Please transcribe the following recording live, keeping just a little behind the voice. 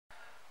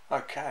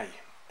Okay,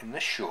 in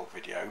this short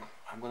video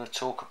I'm going to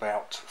talk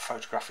about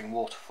photographing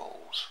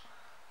waterfalls,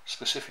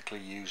 specifically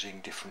using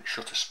different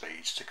shutter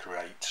speeds to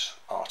create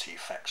arty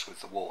effects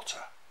with the water.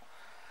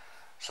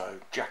 So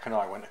Jack and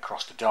I went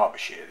across to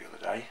Derbyshire the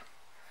other day.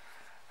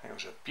 It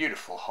was a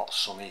beautiful hot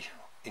sunny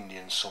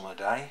Indian summer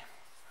day,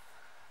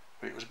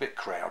 but it was a bit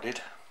crowded,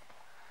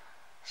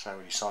 so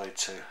we decided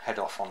to head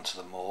off onto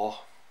the moor,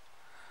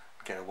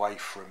 get away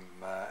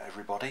from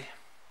everybody.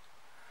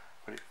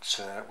 But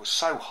it was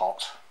so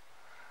hot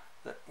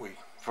that we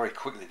very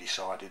quickly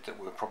decided that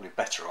we were probably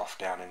better off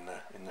down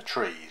in the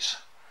trees.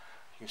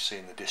 You can see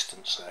in the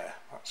distance there,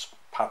 that's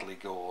Padley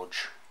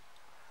Gorge,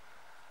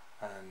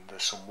 and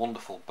there's some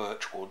wonderful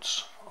birch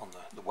woods on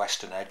the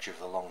western edge of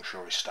the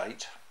Longshore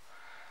estate,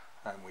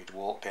 and we'd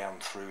walk down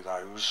through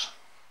those.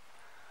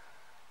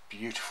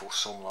 Beautiful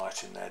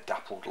sunlight in there,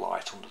 dappled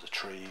light under the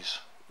trees,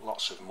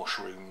 lots of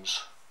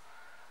mushrooms,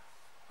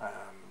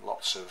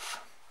 lots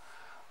of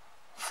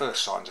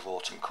first signs of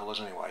autumn colours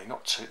anyway,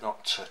 not too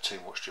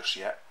much just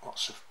yet.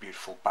 Lots of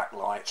beautiful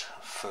backlight.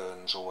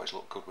 Ferns always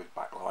look good with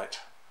backlight,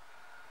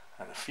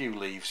 and a few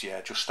leaves, yeah,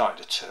 just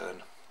starting to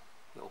turn.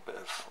 A little bit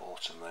of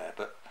autumn there,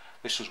 but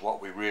this was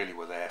what we really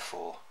were there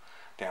for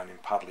down in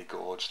Padley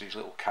Gorge, these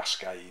little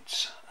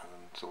cascades,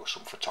 and there were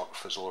some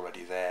photographers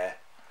already there.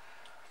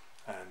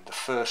 And the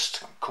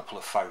first couple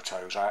of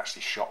photos I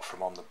actually shot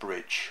from on the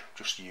bridge,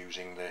 just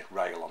using the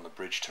rail on the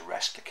bridge to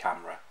rest the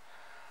camera,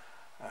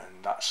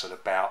 and that's at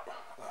about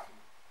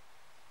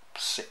a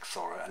sixth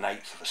or an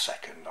eighth of a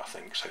second, I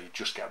think, so you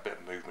just get a bit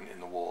of movement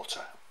in the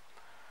water.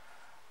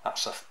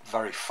 That's a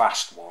very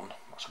fast one,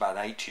 that's about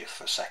an 80th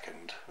of a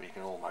second, where you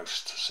can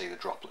almost see the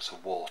droplets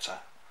of water,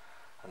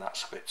 and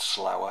that's a bit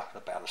slower,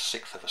 about a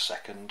sixth of a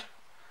second,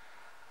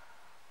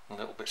 a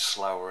little bit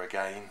slower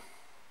again,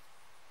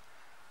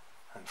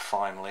 and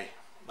finally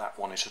that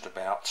one is at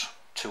about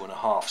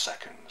 2.5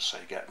 seconds, so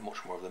you get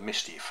much more of the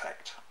misty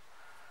effect.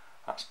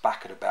 That's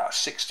back at about a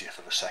 60th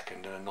of a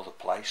second in another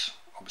place,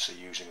 obviously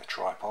using a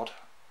tripod.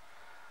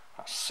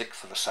 That's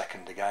 1/6 of a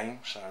second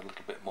again, so a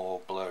little bit more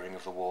blurring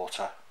of the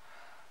water,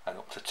 and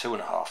up to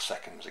 2.5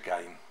 seconds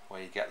again,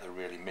 where you get the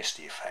really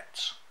misty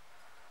effects.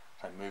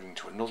 So moving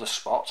to another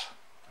spot,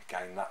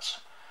 again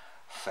that's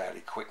a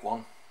fairly quick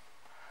one,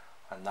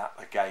 and that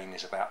again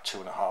is about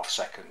 2.5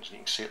 seconds, and you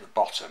can see at the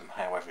bottom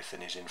how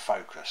everything is in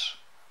focus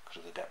because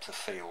of the depth of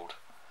field.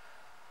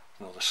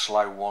 Another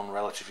slow one,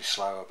 relatively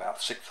slow, about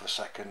 1/6 of a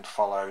second,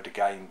 followed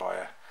again by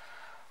a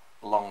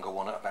longer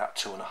one at about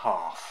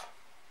 2.5.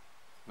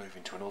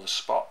 Moving to another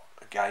spot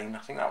again, I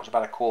think that was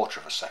about 1/4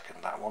 of a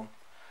second, that one.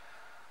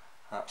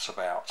 That's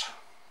about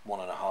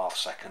 1.5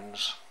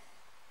 seconds.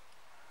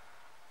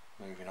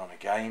 Moving on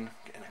again,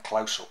 getting a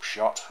close-up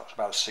shot, that's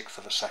about 1/6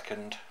 of a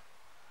second.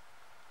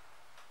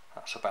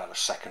 That's about 1.5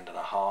 seconds.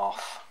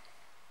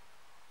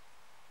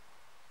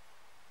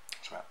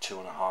 It's about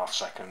 2.5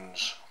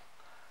 seconds.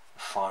 The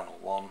final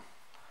one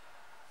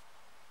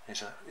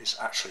is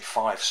actually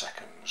 5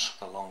 seconds,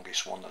 the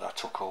longest one that I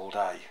took all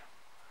day.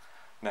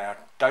 Now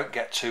don't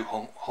get too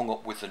hung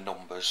up with the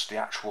numbers. The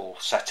actual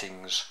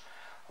settings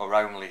are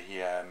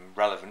only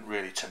relevant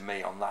really to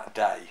me on that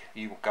day.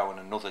 You will go on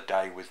another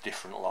day with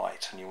different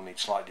light and you'll need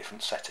slightly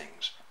different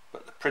settings,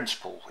 but the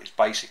principle is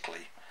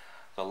basically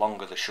the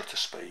longer the shutter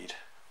speed,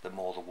 the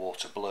more the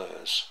water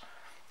blurs,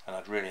 and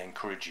I'd really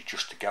encourage you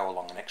just to go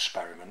along and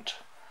experiment.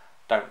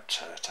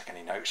 Don't take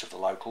any notice of the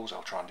locals,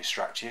 I'll try and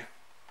distract you.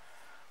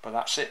 But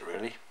that's it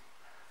really.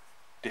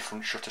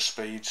 Different shutter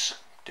speeds,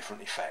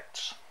 different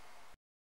effects.